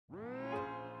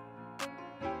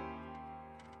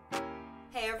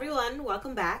Hey everyone,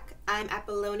 welcome back. I'm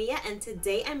Apollonia and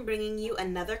today I'm bringing you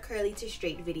another curly to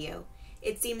straight video.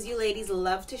 It seems you ladies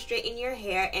love to straighten your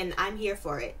hair and I'm here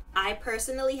for it. I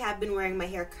personally have been wearing my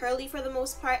hair curly for the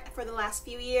most part for the last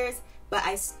few years, but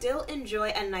I still enjoy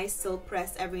a nice silk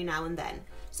press every now and then.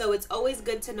 So it's always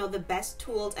good to know the best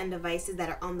tools and devices that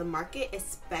are on the market,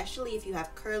 especially if you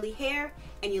have curly hair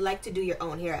and you like to do your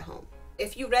own hair at home.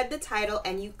 If you read the title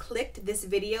and you clicked this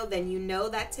video, then you know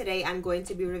that today I'm going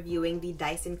to be reviewing the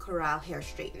Dyson Corrale hair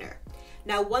straightener.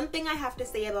 Now, one thing I have to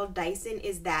say about Dyson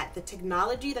is that the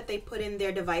technology that they put in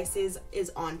their devices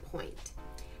is on point.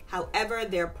 However,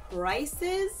 their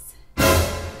prices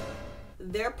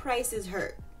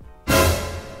hurt.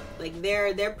 Like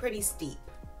they're pretty steep.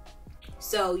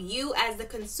 So you as the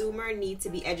consumer need to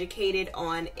be educated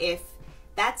on if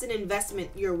that's an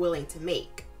investment you're willing to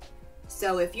make.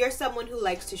 So if you're someone who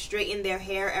likes to straighten their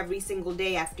hair every single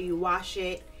day after you wash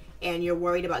it and you're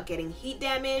worried about getting heat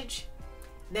damage,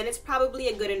 then it's probably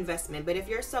a good investment. But if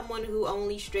you're someone who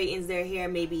only straightens their hair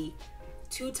maybe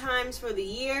 2 times for the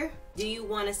year, do you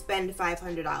want to spend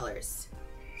 $500?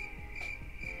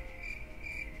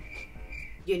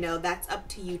 You know, that's up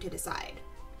to you to decide.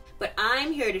 But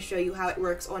I'm here to show you how it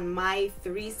works on my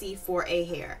 3C4A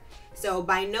hair. So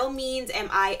by no means am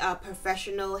I a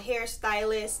professional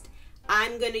hairstylist.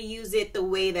 I'm going to use it the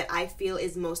way that I feel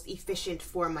is most efficient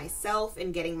for myself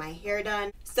in getting my hair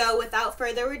done. So without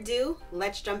further ado,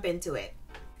 let's jump into it.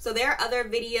 So there are other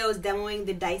videos demoing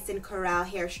the Dyson Corrale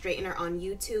hair straightener on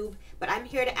YouTube, but I'm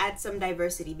here to add some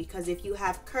diversity because if you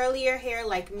have curlier hair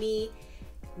like me,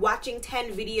 watching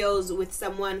 10 videos with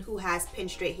someone who has pin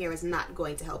straight hair is not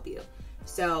going to help you.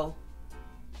 So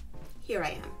here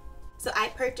I am. So I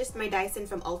purchased my Dyson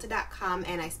from Ulta.com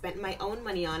and I spent my own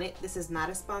money on it. This is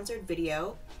not a sponsored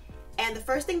video. And the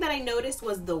first thing that I noticed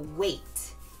was the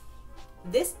weight.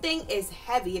 This thing is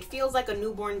heavy. It feels like a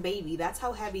newborn baby. That's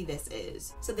how heavy this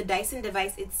is. So the Dyson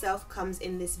device itself comes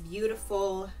in this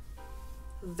beautiful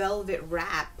velvet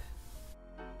wrap.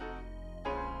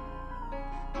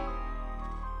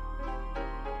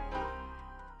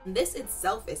 This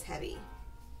itself is heavy.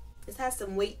 This has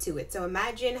some weight to it. So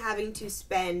imagine having to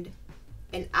spend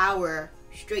an hour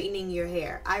straightening your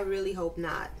hair. I really hope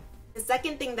not. The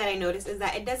second thing that I noticed is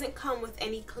that it doesn't come with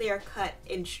any clear-cut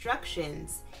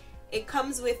instructions. It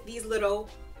comes with these little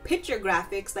picture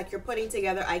graphics like you're putting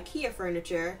together IKEA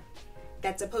furniture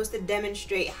that's supposed to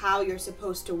demonstrate how you're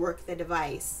supposed to work the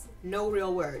device. No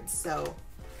real words, so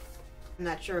I'm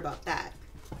not sure about that.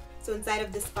 So inside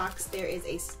of this box there is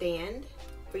a stand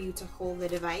for you to hold the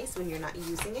device when you're not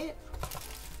using it.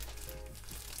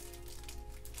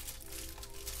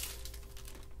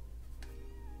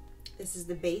 This is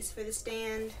the base for the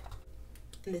stand,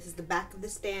 and this is the back of the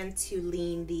stand to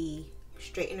lean the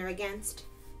straightener against.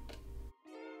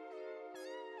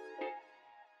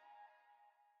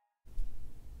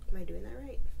 Am I doing that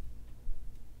right?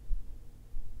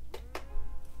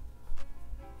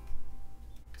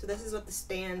 So this is what the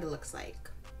stand looks like.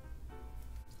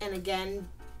 And again,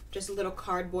 just a little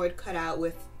cardboard cutout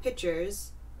with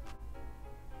pictures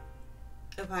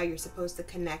of how you're supposed to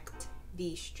connect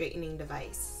the straightening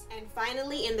device. And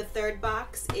finally, in the third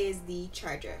box is the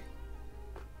charger.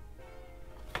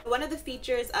 One of the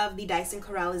features of the Dyson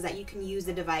Corrale is that you can use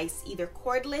the device either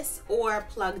cordless or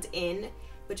plugged in,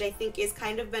 which I think is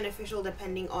kind of beneficial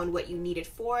depending on what you need it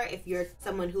for. If you're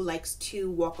someone who likes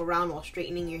to walk around while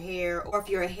straightening your hair, or if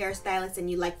you're a hairstylist and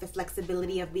you like the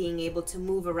flexibility of being able to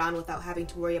move around without having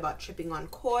to worry about tripping on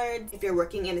cords. If you're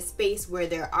working in a space where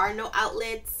there are no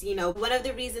outlets, you know, one of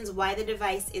the reasons why the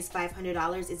device is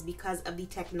 $500 is because of the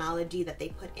technology that they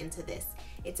put into this.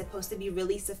 It's supposed to be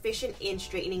really sufficient in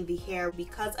straightening the hair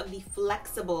because of the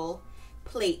flexible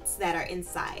plates that are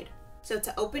inside. So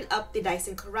to open up the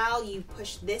Dyson Corrale, you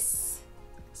push this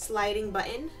sliding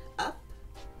button up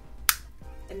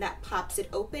and that pops it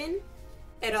open.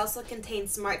 It also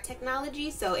contains smart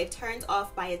technology, so it turns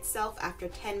off by itself after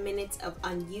 10 minutes of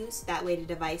unuse. That way the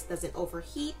device doesn't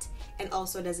overheat and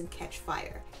also doesn't catch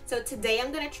fire. So today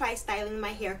I'm going to try styling my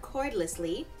hair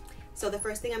cordlessly. So the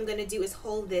first thing I'm going to do is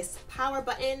hold this power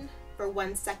button for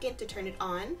 1 second to turn it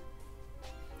on.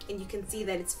 And you can see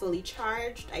that it's fully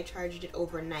charged. I charged it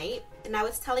overnight. And now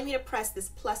it's telling me to press this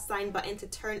plus sign button to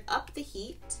turn up the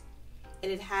heat.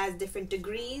 And it has different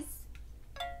degrees.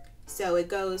 So it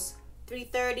goes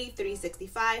 330,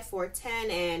 365,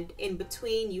 410, and in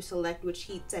between you select which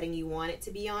heat setting you want it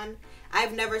to be on.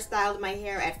 I've never styled my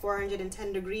hair at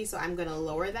 410 degrees, so I'm gonna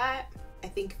lower that. I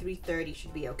think 330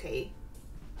 should be okay.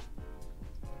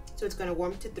 So it's gonna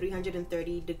warm to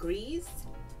 330 degrees.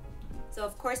 So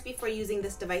of course, before using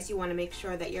this device, you want to make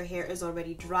sure that your hair is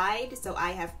already dried. So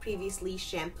I have previously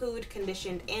shampooed,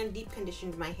 conditioned, and deep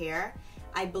conditioned my hair.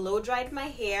 I blow dried my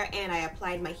hair and I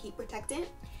applied my heat protectant.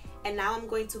 And now I'm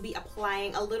going to be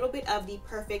applying a little bit of the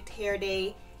Perfect Hair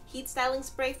Day heat styling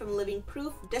spray from Living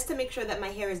Proof, just to make sure that my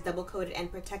hair is double coated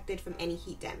and protected from any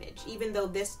heat damage, even though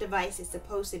this device is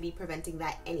supposed to be preventing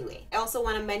that anyway. I also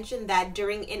want to mention that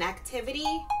during inactivity,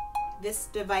 this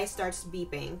device starts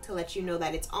beeping to let you know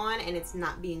that it's on and it's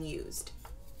not being used.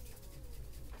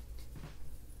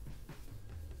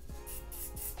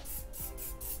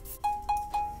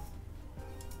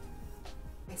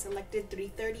 I selected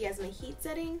 330 as my heat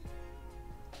setting.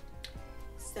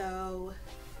 So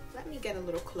let me get a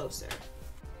little closer.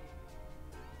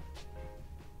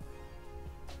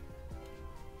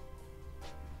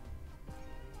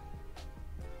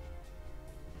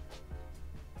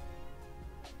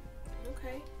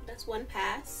 Okay, that's one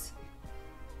pass.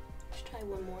 Let's try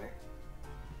one more.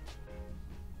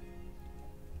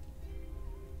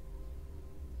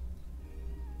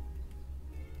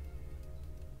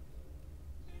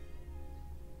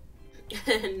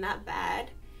 Not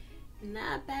bad.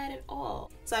 Not bad at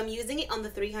all. So I'm using it on the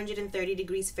 330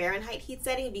 degrees Fahrenheit heat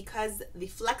setting because the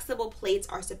flexible plates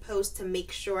are supposed to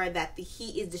make sure that the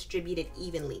heat is distributed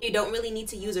evenly. You don't really need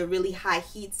to use a really high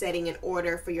heat setting in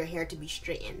order for your hair to be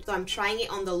straightened. So I'm trying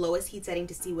it on the lowest heat setting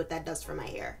to see what that does for my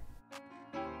hair.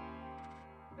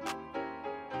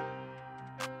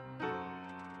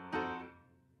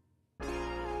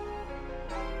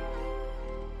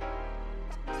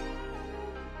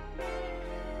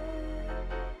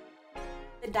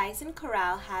 The Dyson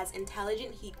Corrale has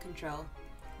intelligent heat control.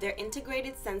 Their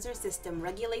integrated sensor system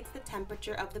regulates the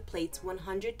temperature of the plates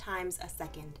 100 times a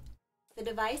second. The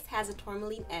device has a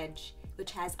tourmaline edge,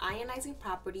 which has ionizing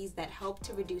properties that help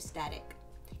to reduce static.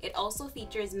 It also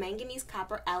features manganese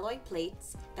copper alloy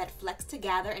plates that flex to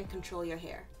gather and control your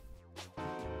hair.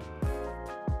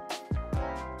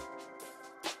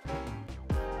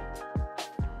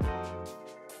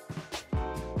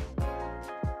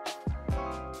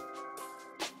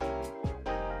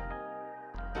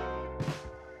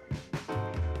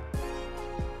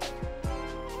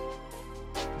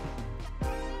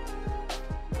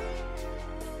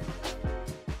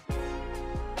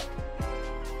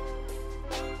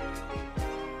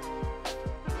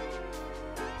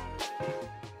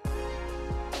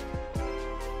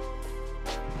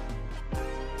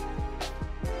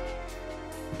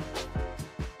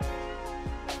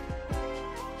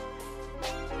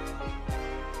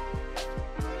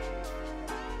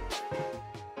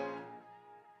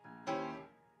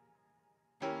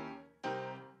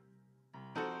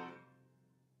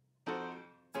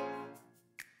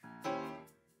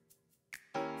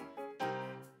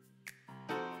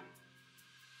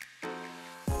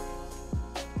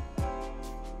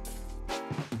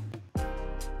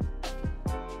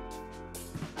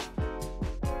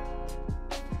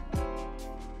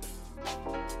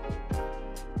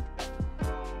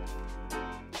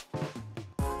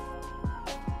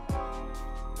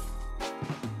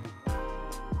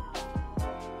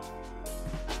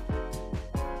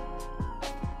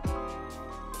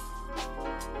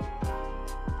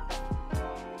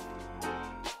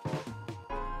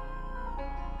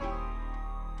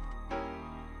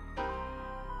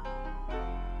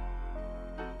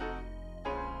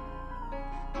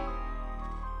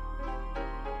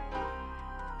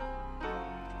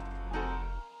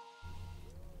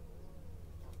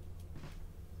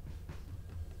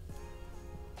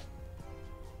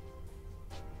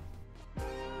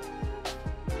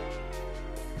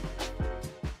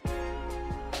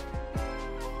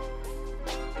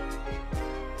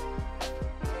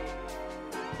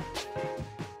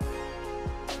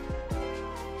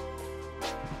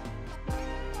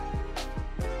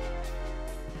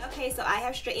 Okay, so I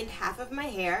have straightened half of my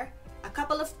hair. A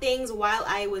couple of things while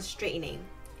I was straightening.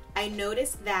 I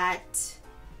noticed that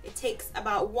it takes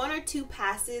about 1 or 2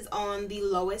 passes on the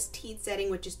lowest heat setting,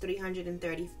 which is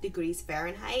 330 degrees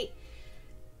Fahrenheit,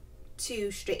 to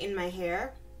straighten my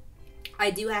hair. I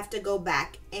do have to go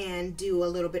back and do a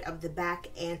little bit of the back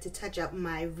and to touch up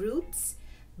my roots,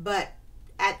 but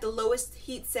at the lowest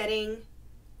heat setting,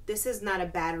 this is not a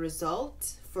bad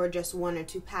result for just 1 or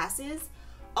 2 passes.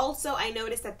 Also, I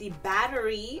noticed that the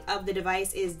battery of the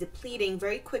device is depleting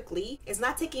very quickly. It's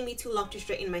not taking me too long to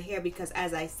straighten my hair because,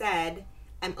 as I said,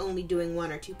 I'm only doing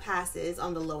 1 or 2 passes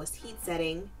on the lowest heat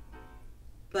setting.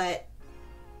 But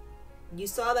you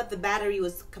saw that the battery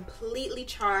was completely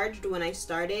charged when I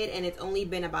started, and it's only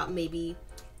been about maybe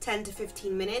 10 to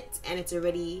 15 minutes and it's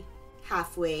already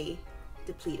halfway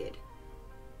depleted.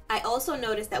 I also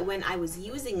noticed that when I was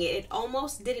using it, it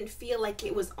almost didn't feel like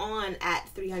it was on at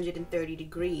 330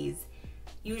 degrees.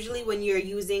 Usually when you're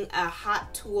using a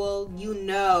hot tool, you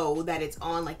know that it's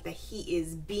on, like the heat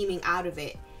is beaming out of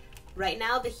it. Right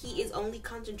now, the heat is only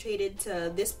concentrated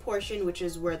to this portion, which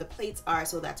is where the plates are,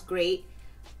 so that's great.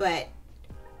 But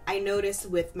I noticed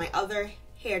with my other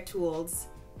hair tools,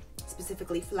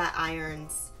 specifically flat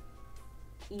irons,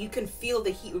 you can feel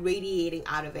the heat radiating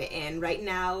out of it, and right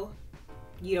now,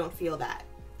 you don't feel that.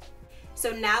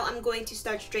 So now I'm going to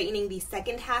start straightening the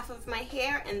second half of my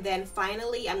hair, and then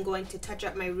finally I'm going to touch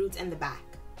up my roots and the back.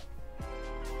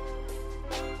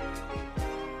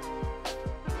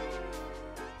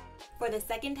 For the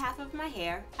second half of my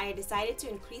hair, I decided to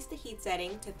increase the heat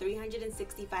setting to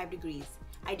 365 degrees.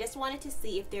 I just wanted to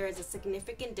see if there is a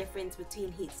significant difference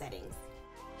between heat settings.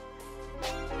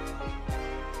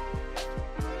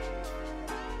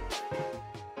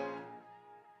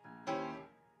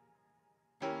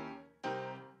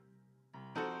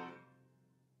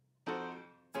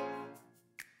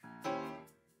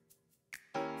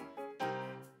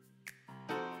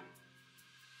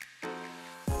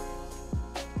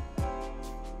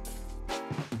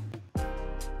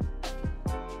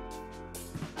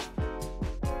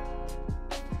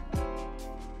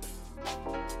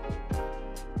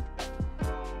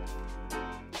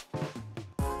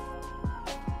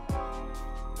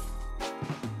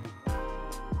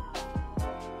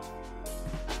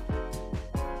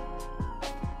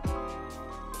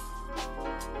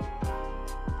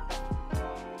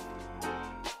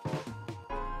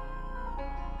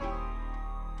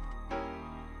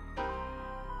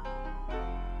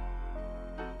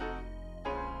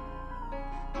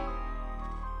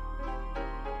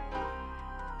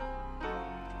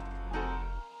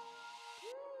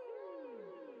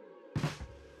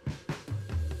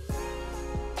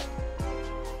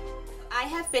 I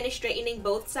have finished straightening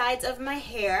both sides of my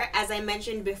hair. As I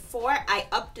mentioned before, I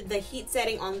upped the heat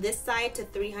setting on this side to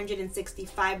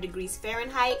 365 degrees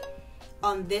Fahrenheit.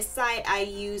 On this side, I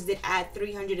used it at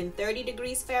 330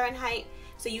 degrees Fahrenheit.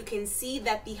 So you can see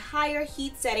that the higher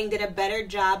heat setting did a better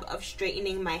job of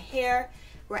straightening my hair,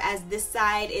 whereas this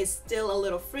side is still a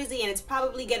little frizzy, and it's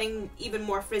probably getting even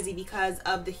more frizzy because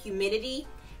of the humidity.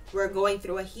 We're going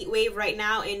through a heat wave right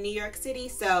now in New York City,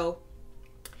 so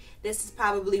this is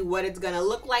probably what it's gonna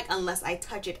look like unless I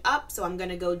touch it up. So I'm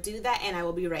gonna go do that and I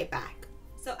will be right back.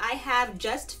 So I have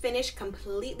just finished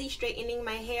completely straightening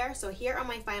my hair. So here are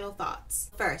my final thoughts.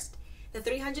 First, the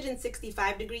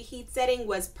 365 degree heat setting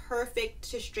was perfect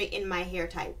to straighten my hair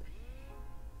type.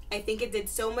 I think it did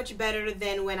so much better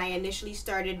than when I initially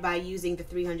started by using the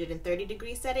 330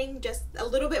 degree setting. Just a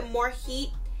little bit more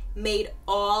heat made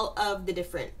all of the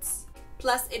difference.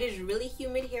 Plus, it is really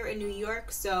humid here in New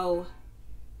York, so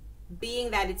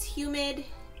being that it's humid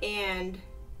and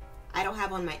I don't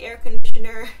have on my air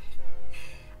conditioner,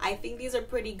 I think these are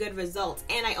pretty good results.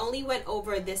 And I only went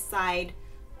over this side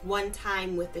one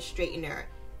time with the straightener.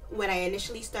 When I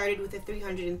initially started with the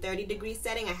 330 degree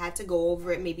setting, I had to go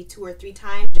over it maybe 2 or 3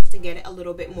 times just to get it a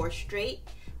little bit more straight.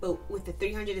 But with the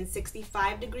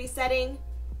 365 degree setting,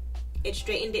 it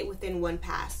straightened it within one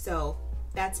pass, so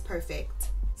that's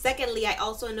perfect. Secondly, I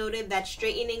also noted that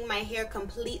straightening my hair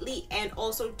completely and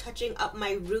also touching up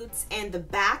my roots and the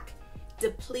back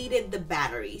depleted the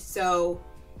battery. So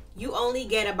you only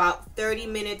get about 30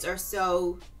 minutes or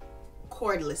so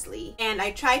cordlessly. And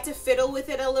I tried to fiddle with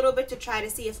it a little bit to try to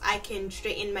see if I can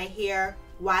straighten my hair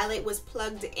while it was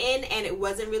plugged in, and it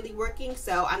wasn't really working,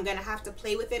 so I'm gonna have to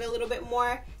play with it a little bit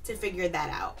more to figure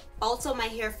that out. Also, my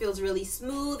hair feels really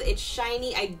smooth, it's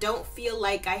shiny, I don't feel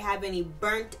like I have any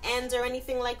burnt ends or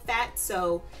anything like that,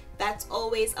 so that's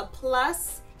always a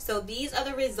plus. So these are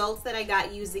the results that I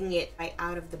got using it right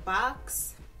out of the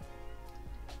box.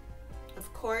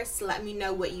 Of course, let me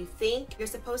know what you think. You're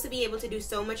supposed to be able to do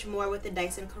so much more with the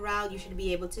Dyson Corrale. You should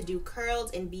be able to do curls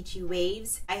and beachy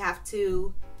waves. I have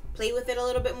to play with it a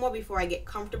little bit more before I get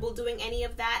comfortable doing any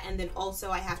of that, and then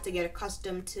also I have to get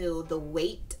accustomed to the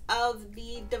weight of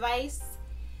the device.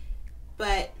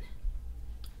 But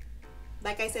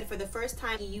like I said, for the first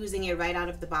time using it right out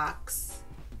of the box,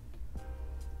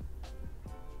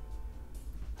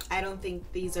 I don't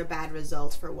think these are bad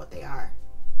results for what they are.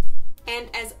 And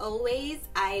as always,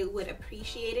 I would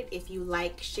appreciate it if you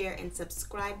like, share, and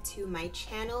subscribe to my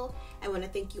channel. I want to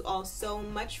thank you all so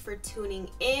much for tuning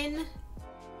in.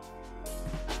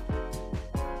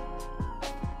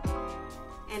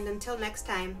 And until next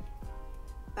time,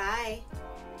 bye.